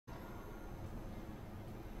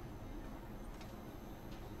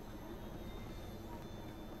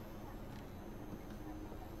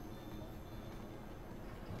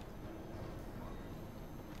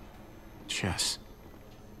chess.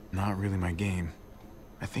 Not really my game.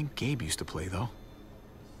 I think Gabe used to play, though.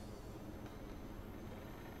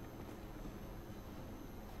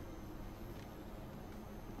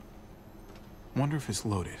 Wonder if it's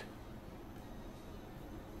loaded.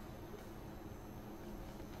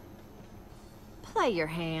 Play your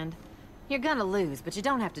hand. You're gonna lose, but you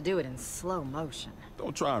don't have to do it in slow motion.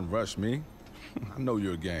 Don't try and rush me. I know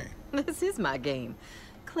your game. This is my game.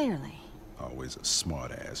 Clearly. Always a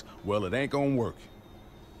smart ass. Well, it ain't gonna work.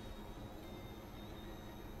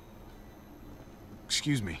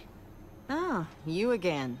 Excuse me. Oh, you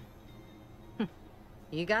again.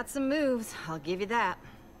 You got some moves, I'll give you that.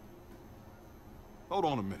 Hold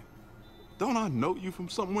on a minute. Don't I know you from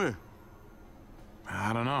somewhere?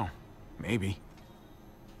 I don't know. Maybe.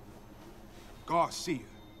 Garcia.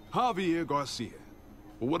 Javier Garcia.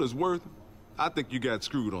 For what it's worth, I think you got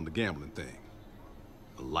screwed on the gambling thing.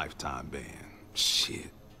 A lifetime ban.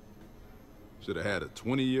 Shit. Should have had a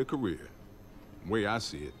 20-year career. The way I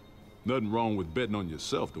see it, nothing wrong with betting on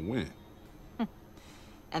yourself to win.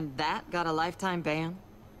 And that got a lifetime ban?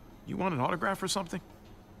 You want an autograph or something?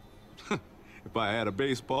 If I had a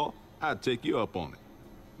baseball, I'd take you up on it.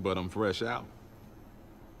 But I'm fresh out.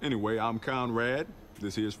 Anyway, I'm Conrad.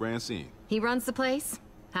 This here's Francine. He runs the place?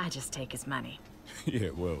 I just take his money.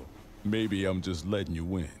 Yeah, well, maybe I'm just letting you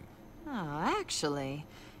win. Oh, actually,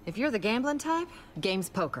 if you're the gambling type, game's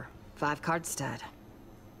poker. 5-card stud.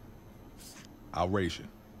 I'll race you.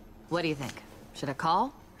 What do you think? Should I call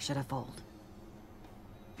or should I fold?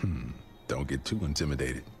 Don't get too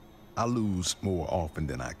intimidated. I lose more often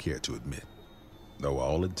than I care to admit. Though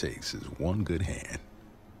all it takes is one good hand.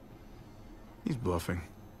 He's bluffing.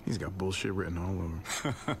 He's got bullshit written all over.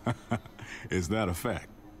 Is that a fact?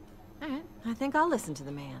 All right, I think I'll listen to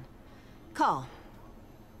the man. Call.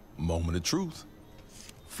 Moment of truth.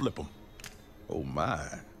 Flip 'em. Oh my.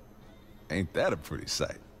 Ain't that a pretty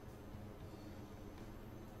sight?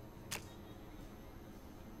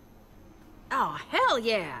 Oh, hell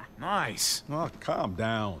yeah! Nice. Oh, calm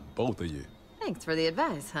down, both of you. Thanks for the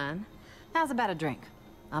advice, hon. How's about a drink?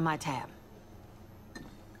 On my tab.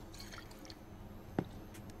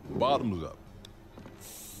 Bottoms up.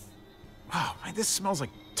 Wow, man, this smells like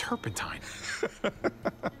turpentine.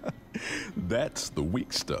 That's the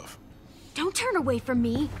weak stuff. Don't turn away from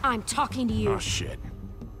me. I'm talking to you. Oh, shit.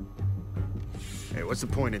 Hey, what's the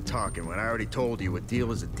point in talking when I already told you a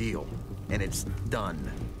deal is a deal? And it's done.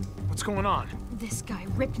 What's going on? This guy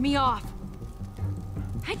ripped me off.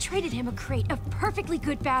 I traded him a crate of perfectly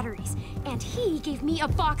good batteries, and he gave me a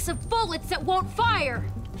box of bullets that won't fire.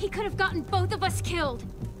 He could have gotten both of us killed.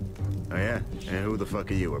 Oh yeah? And who the fuck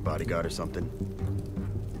are you, a bodyguard or something?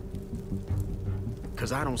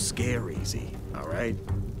 Cause I don't scare easy, alright?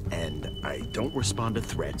 And I don't respond to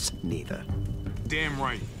threats, neither. Damn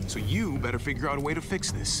right. So you better figure out a way to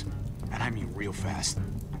fix this. And I mean real fast.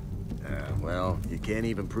 Well, you can't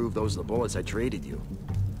even prove those are the bullets I traded you.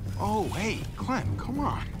 Oh, hey, Clem, come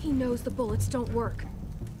on. He knows the bullets don't work.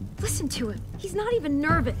 Listen to him. He's not even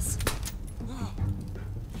nervous.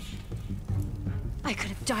 I could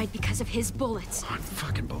have died because of his bullets.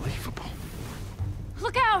 Unfucking believable.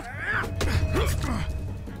 Look out!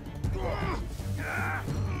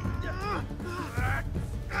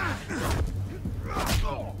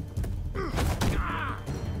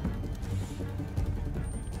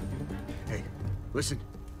 Hey, listen.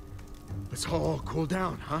 Let's all cool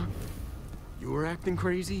down, huh? You were acting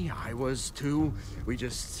crazy, I was too. We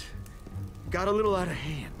just got a little out of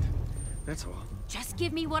hand. That's all. Just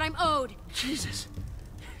give me what I'm owed. Jesus.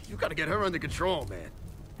 You gotta get her under control, man.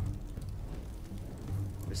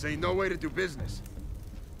 This ain't no way to do business.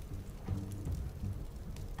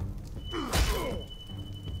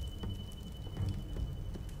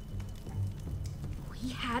 We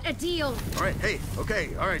had a deal. All right, hey,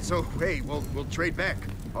 okay, all right, so, hey, we'll trade back.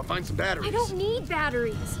 I'll find some batteries. I don't need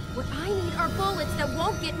batteries. What I need are bullets that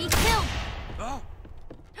won't get me killed. Oh.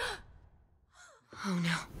 Oh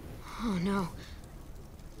no. Oh no.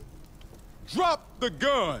 Drop the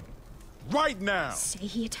gun! Right now! Say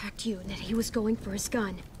he attacked you and that he was going for his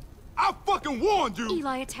gun. I fucking warned you!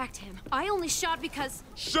 Eli attacked him. I only shot because...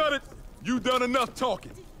 Shut it! You done enough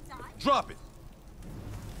talking. Drop it.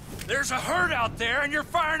 There's a herd out there and you're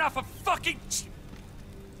firing off a fucking...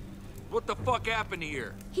 What the fuck happened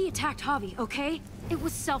here? He attacked Javi, okay? It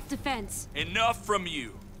was self-defense. Enough from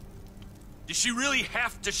you. Did she really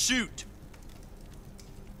have to shoot?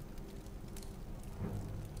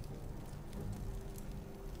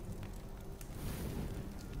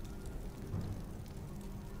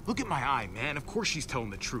 Look at my eye, man. Of course she's telling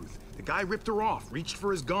the truth. The guy ripped her off, reached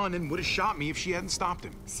for his gun, and would have shot me if she hadn't stopped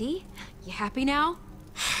him. See? You happy now?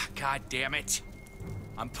 God damn it.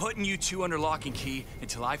 I'm putting you two under lock and key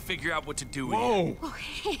until I figure out what to do with you. Whoa! Oh,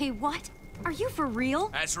 hey, what? Are you for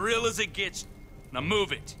real? As real as it gets. Now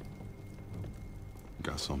move it.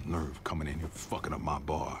 Got some nerve coming in here fucking up my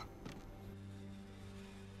bar.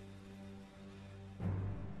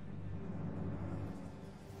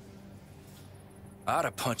 I'd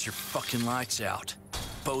have punched your fucking lights out.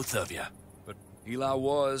 Both of you. But Eli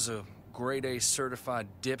was a grade A certified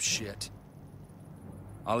dipshit.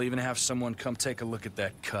 I'll even have someone come take a look at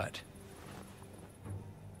that cut.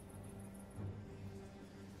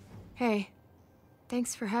 Hey,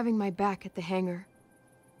 thanks for having my back at the hangar.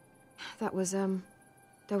 That was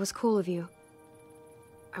cool of you.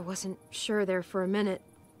 I wasn't sure there for a minute.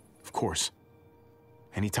 Of course.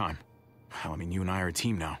 Anytime. Hell, I mean, you and I are a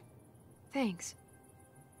team now. Thanks.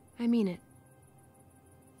 I mean it.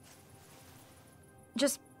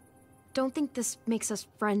 Just don't think this makes us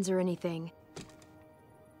friends or anything.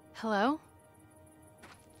 Hello?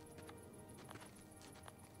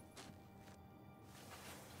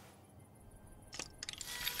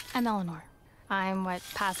 I'm Eleanor. I'm what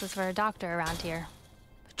passes for a doctor around here.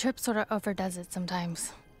 But Tripp sort of overdoes it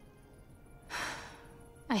sometimes.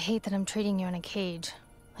 I hate that I'm treating you in a cage,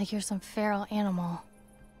 like you're some feral animal.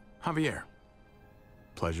 Javier.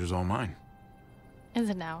 Pleasure's all mine.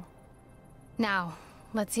 Is it now? Now,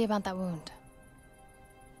 let's see about that wound.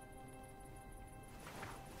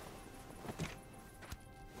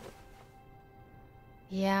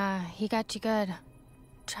 Yeah, he got you good.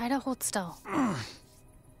 Try to hold still.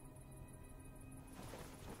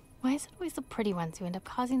 Why is it always the pretty ones who end up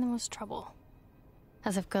causing the most trouble?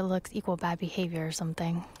 As if good looks equal bad behavior or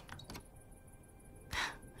something.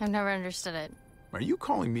 I've never understood it. Are you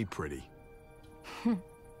calling me pretty?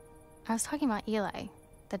 I was talking about Eli,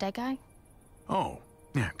 the dead guy. Oh,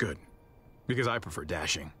 yeah, good. Because I prefer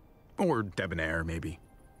dashing. Or debonair, maybe.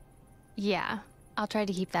 Yeah, I'll try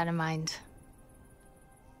to keep that in mind.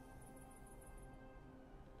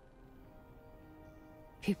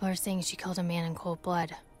 People are saying she killed a man in cold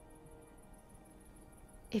blood.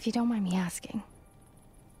 If you don't mind me asking,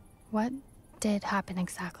 what did happen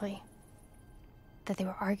exactly? That they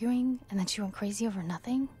were arguing and then she went crazy over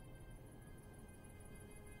nothing?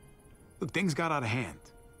 Look, things got out of hand.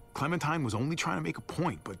 Clementine was only trying to make a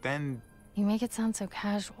point, but then... You make it sound so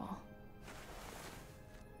casual.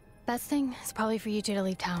 Best thing is probably for you two to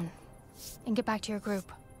leave town and get back to your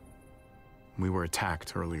group. We were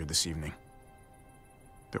attacked earlier this evening.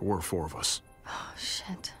 There were 4 of us. Oh,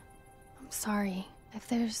 shit. I'm sorry. If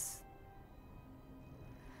there's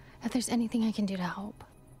anything I can do to help.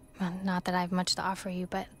 Well, not that I have much to offer you,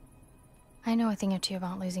 but I know a thing or two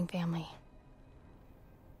about losing family.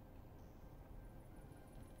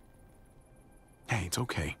 Hey, it's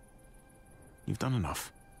okay. You've done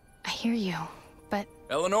enough. I hear you, but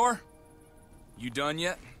Eleanor? You done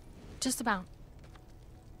yet? just about.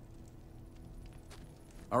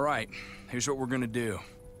 All right, here's what we're gonna do.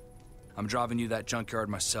 I'm driving you that junkyard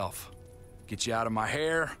myself. Get you out of my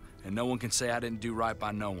hair, and no one can say I didn't do right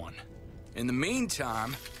by no one. In the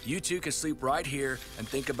meantime, you two can sleep right here and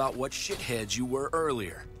think about what shitheads you were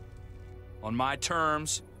earlier. On my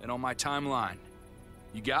terms and on my timeline.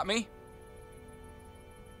 You got me?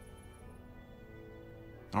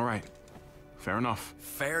 All right. Fair enough.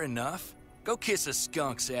 Fair enough? Go kiss a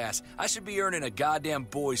skunk's ass. I should be earning a goddamn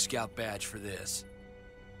Boy Scout badge for this.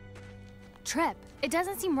 Tripp, it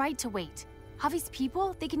doesn't seem right to wait. Javi's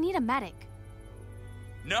people, they can need a medic.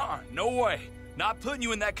 Nah, no way. Not putting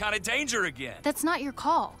you in that kind of danger again. That's not your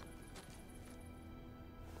call.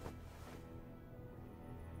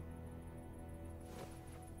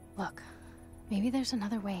 Look, maybe there's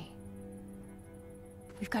another way.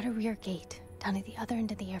 We've got a rear gate down at the other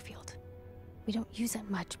end of the airfield. We don't use it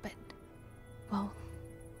much, but, well,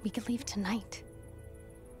 we could leave tonight.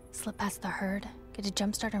 Slip past the herd, get a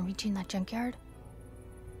jump start on reaching that junkyard.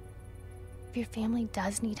 If your family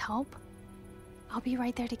does need help, I'll be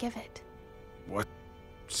right there to give it. What?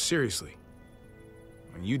 Seriously?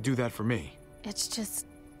 When you do that for me? It's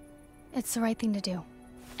the right thing to do.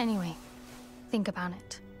 Anyway, think about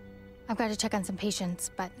it. I've got to check on some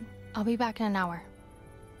patients, but I'll be back in an hour.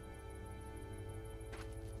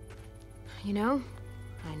 You know,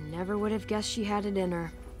 I never would have guessed she had it in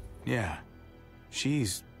her. Yeah.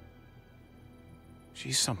 She's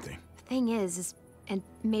something. The thing is, and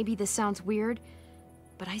maybe this sounds weird,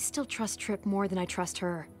 but I still trust Tripp more than I trust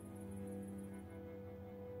her.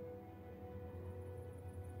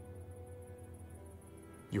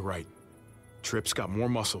 You're right. Tripp's got more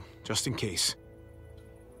muscle, just in case.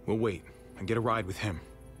 We'll wait and get a ride with him.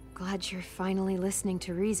 Glad you're finally listening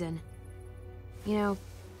to reason. You know,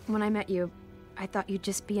 when I met you, I thought you'd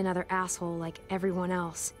just be another asshole like everyone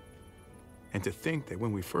else. And to think that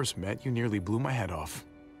when we first met, you nearly blew my head off.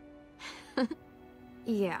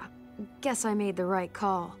 Yeah, guess I made the right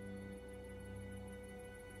call.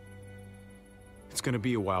 It's gonna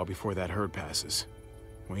be a while before that herd passes.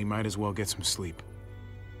 We might as well get some sleep.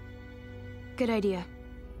 Good idea.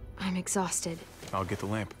 I'm exhausted. I'll get the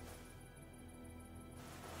lamp.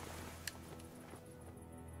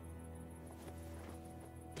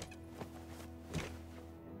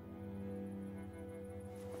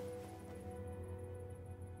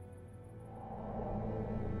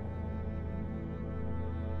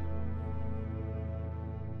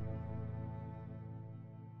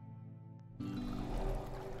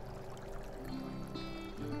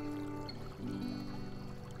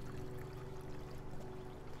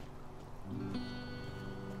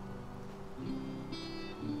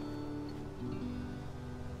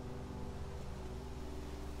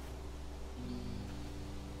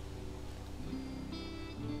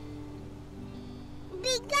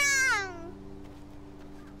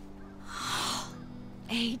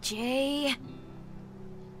 AJ.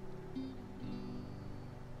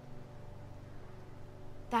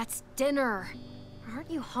 That's dinner.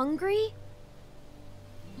 Aren't you hungry?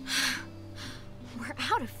 We're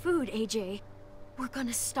out of food, AJ. We're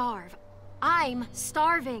gonna starve. I'm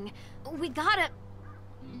starving. We gotta...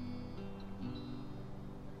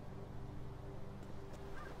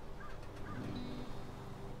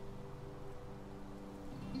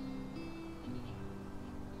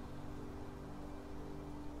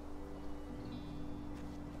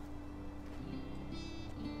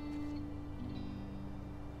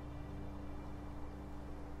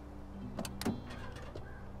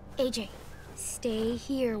 AJ, stay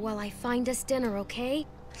here while I find us dinner, okay?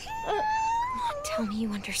 Come on, tell me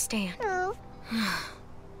you understand. No.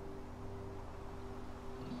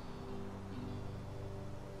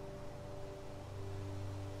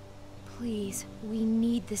 Please, we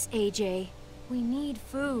need this, AJ. We need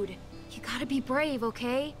food. You gotta be brave,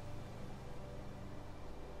 okay?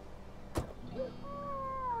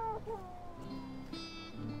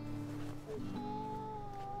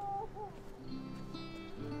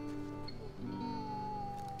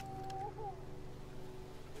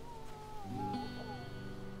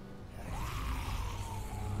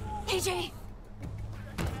 AJ!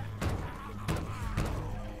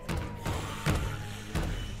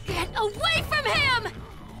 Get away from him!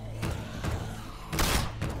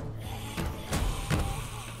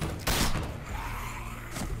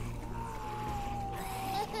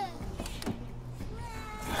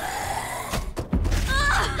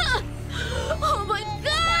 Oh my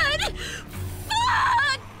God!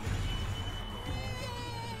 Fuck!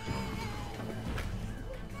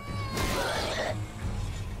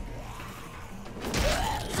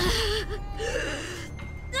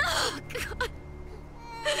 Oh, God.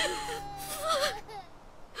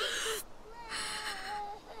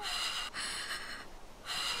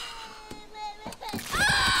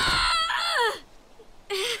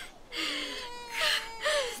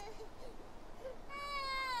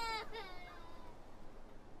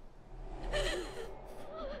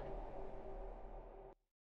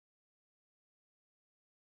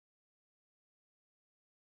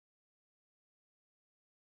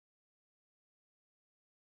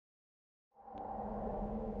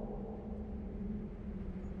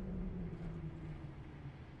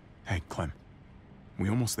 Hey, Clem. We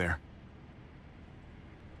almost there.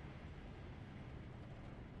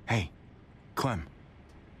 Hey, Clem.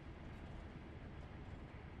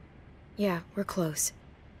 Yeah, we're close.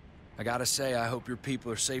 I gotta say, I hope your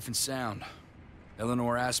people are safe and sound.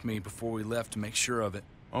 Eleanor asked me before we left to make sure of it.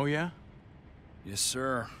 Oh, yeah? Yes,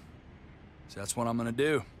 sir. So that's what I'm gonna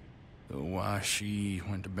do. Though why she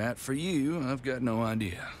went to bat for you, I've got no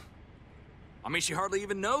idea. I mean, she hardly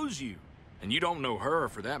even knows you. And you don't know her,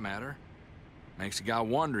 for that matter. Makes a guy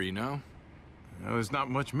wonder, you know? There's not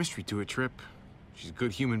much mystery to it, Trip. She's a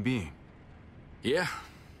good human being. Yeah.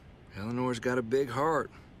 Eleanor's got a big heart.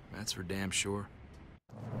 That's for damn sure.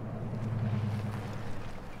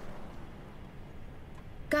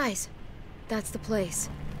 Guys, that's the place.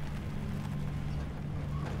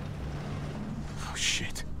 Oh,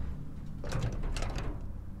 shit.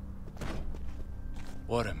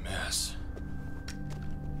 What a mess.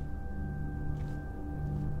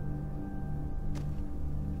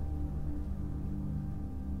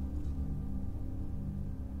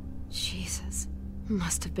 Jesus.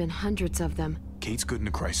 Must have been hundreds of them. Kate's good in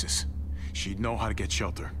a crisis. She'd know how to get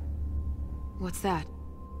shelter. What's that?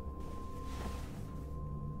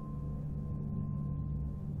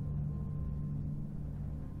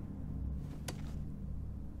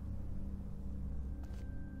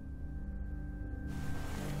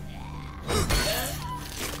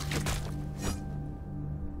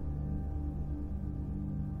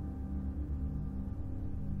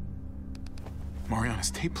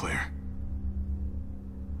 Mariana's tape player.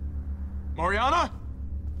 Mariana?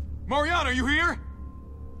 Mariana, are you here?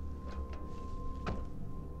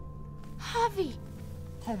 Javi!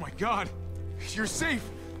 Oh my god. You're safe.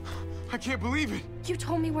 I can't believe it. You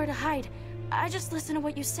told me where to hide. I just listened to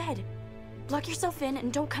what you said. Lock yourself in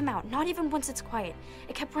and don't come out, not even once it's quiet.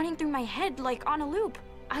 It kept running through my head like on a loop.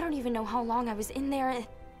 I don't even know how long I was in there.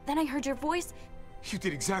 Then I heard your voice. You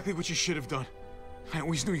did exactly what you should have done. I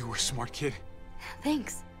always knew you were a smart kid.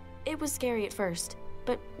 Thanks. It was scary at first,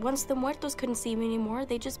 but once the muertos couldn't see me anymore,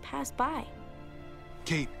 they just passed by.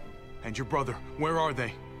 Kate and your brother, where are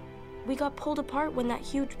they? We got pulled apart when that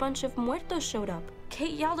huge bunch of muertos showed up.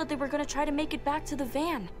 Kate yelled that they were gonna try to make it back to the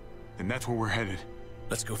van. And that's where we're headed.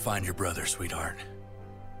 Let's go find your brother, sweetheart.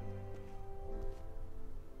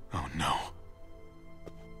 Oh no.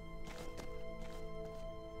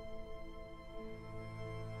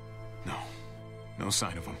 No. No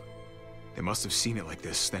sign of them. They must have seen it like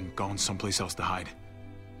this, then gone someplace else to hide.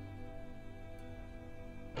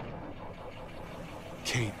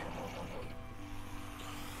 Kate.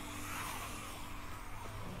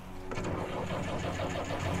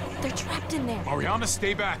 They're trapped in there. Mariana,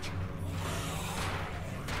 stay back.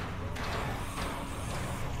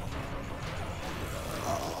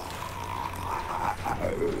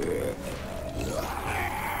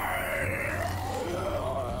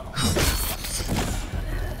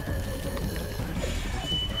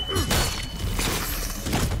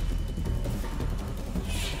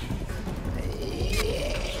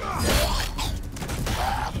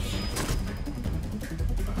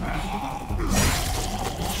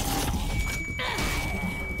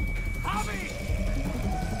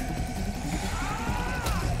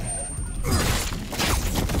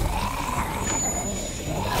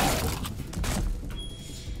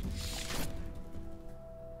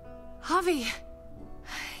 Javi,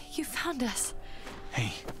 you found us.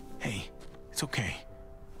 Hey, it's okay.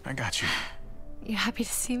 I got you. You happy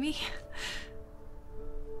to see me?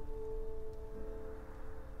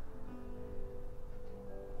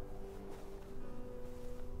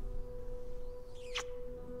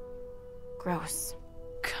 Gross.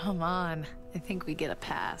 Come on, I think we get a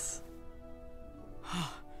pass.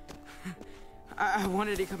 I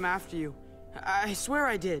wanted to come after you. I swear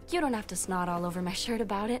I did. You don't have to snot all over my shirt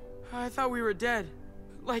about it. I thought we were dead.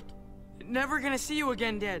 Like, never gonna see you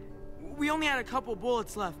again dead. We only had a couple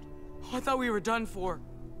bullets left. I thought we were done for.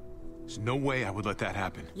 There's no way I would let that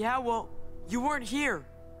happen. Yeah, well, you weren't here.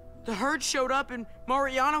 The herd showed up and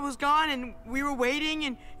Mariana was gone and we were waiting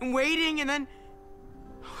and waiting and then...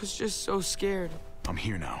 I was just so scared. I'm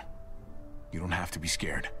here now. You don't have to be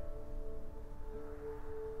scared.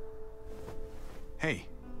 Hey,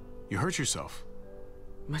 you hurt yourself.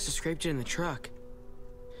 Must have scraped it in the truck.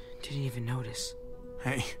 Didn't even notice.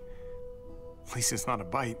 Hey, at least it's not a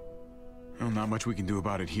bite. Well, not much we can do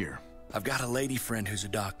about it here. I've got a lady friend who's a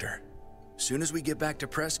doctor. Soon as we get back to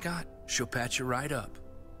Prescott, she'll patch you right up.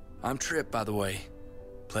 I'm Tripp, by the way.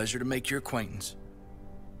 Pleasure to make your acquaintance.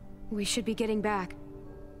 We should be getting back.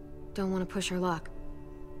 Don't want to push our luck.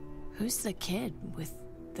 Who's the kid with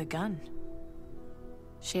the gun?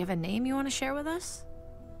 She have a name you want to share with us?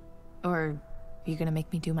 Or are you gonna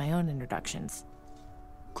make me do my own introductions?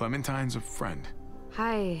 Clementine's a friend.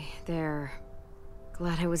 Hi there.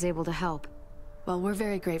 Glad I was able to help. Well, we're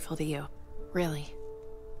very grateful to you. Really.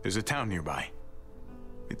 There's a town nearby.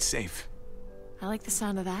 It's safe. I like the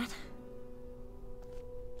sound of that.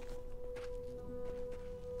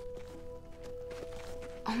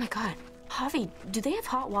 Oh my god. Javi, do they have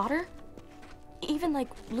hot water? Even like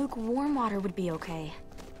lukewarm water would be okay.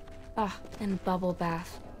 Ah, and bubble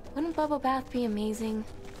bath. Wouldn't bubble bath be amazing?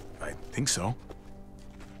 I think so.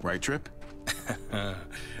 Right, Tripp?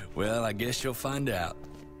 Well, I guess you'll find out.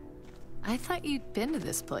 I thought you'd been to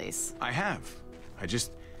this place. I have. I didn't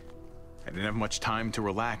have much time to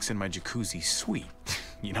relax in my jacuzzi suite,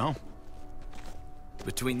 you know?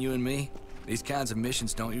 Between you and me, these kinds of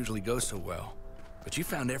missions don't usually go so well. But you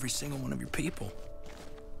found every single one of your people.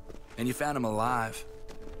 And you found them alive,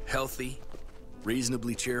 healthy,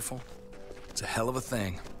 reasonably cheerful. It's a hell of a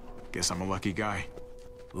thing. Guess I'm a lucky guy.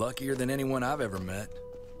 Luckier than anyone I've ever met.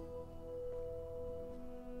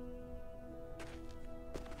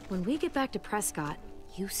 When we get back to Prescott,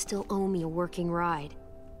 you still owe me a working ride.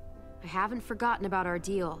 I haven't forgotten about our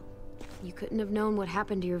deal. You couldn't have known what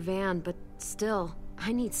happened to your van, but still,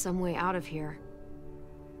 I need some way out of here.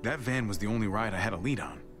 That van was the only ride I had a lead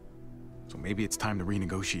on. So maybe it's time to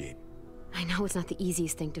renegotiate. I know it's not the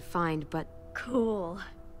easiest thing to find, but... Cool.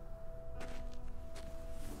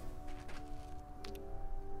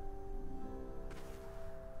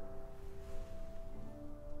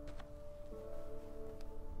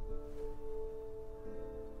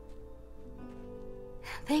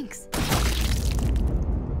 Thanks.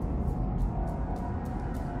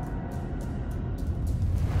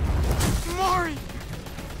 Mari!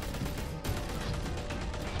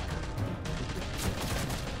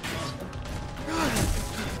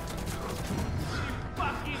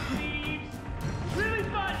 Fucking thieves! Really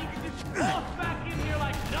thought you could just walk back in here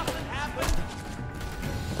like nothing happened?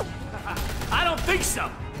 I don't think so!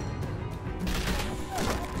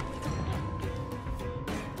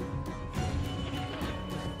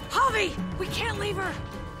 Javi! We can't leave her!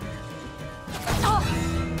 Oh!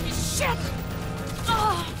 Shit!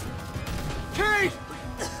 Oh! Kate!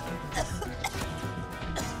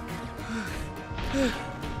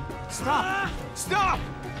 Stop! Stop!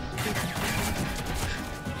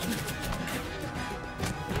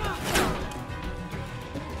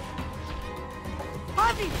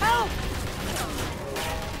 Javi, help!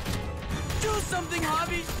 Do something,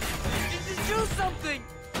 Javi! Just do something!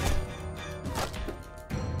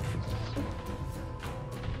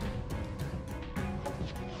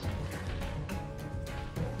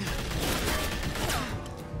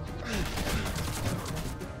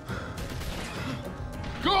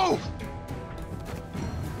 Go!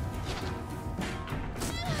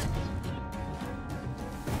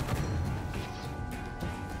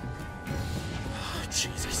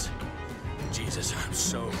 Jesus. Jesus, I'm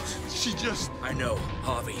so... She just... I know,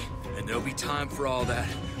 Javi, and there'll be time for all that,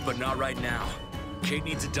 but not right now. Kate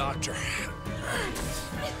needs a doctor.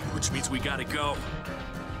 Which means we gotta go.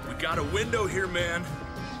 We got a window here, man.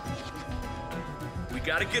 We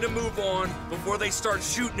gotta get a move on before they start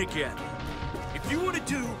shooting again. If you want to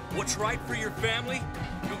do what's right for your family,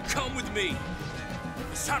 you'll come with me.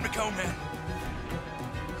 It's time to go, man.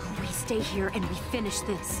 We stay here and we finish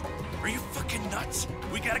this. Are you fucking nuts?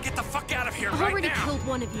 We gotta get the fuck out of here I've right already now. killed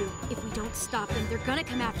one of you. If we don't stop them, they're gonna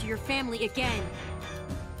come after your family again.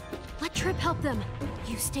 Let Tripp help them.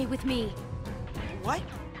 You stay with me. What?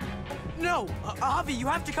 No, Javi, you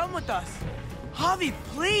have to come with us. Javi,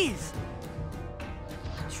 please!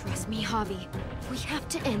 Trust me, Javi. We have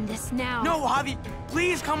to end this now. No, Javi,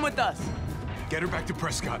 please come with us. Get her back to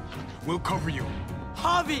Prescott. We'll cover you.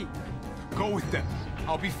 Javi! Go with them.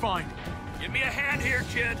 I'll be fine. Give me a hand here,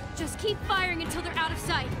 kid. Just keep firing until they're out of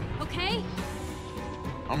sight, okay?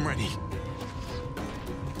 I'm ready.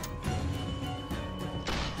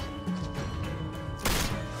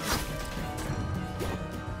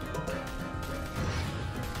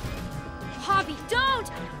 Javi, don't!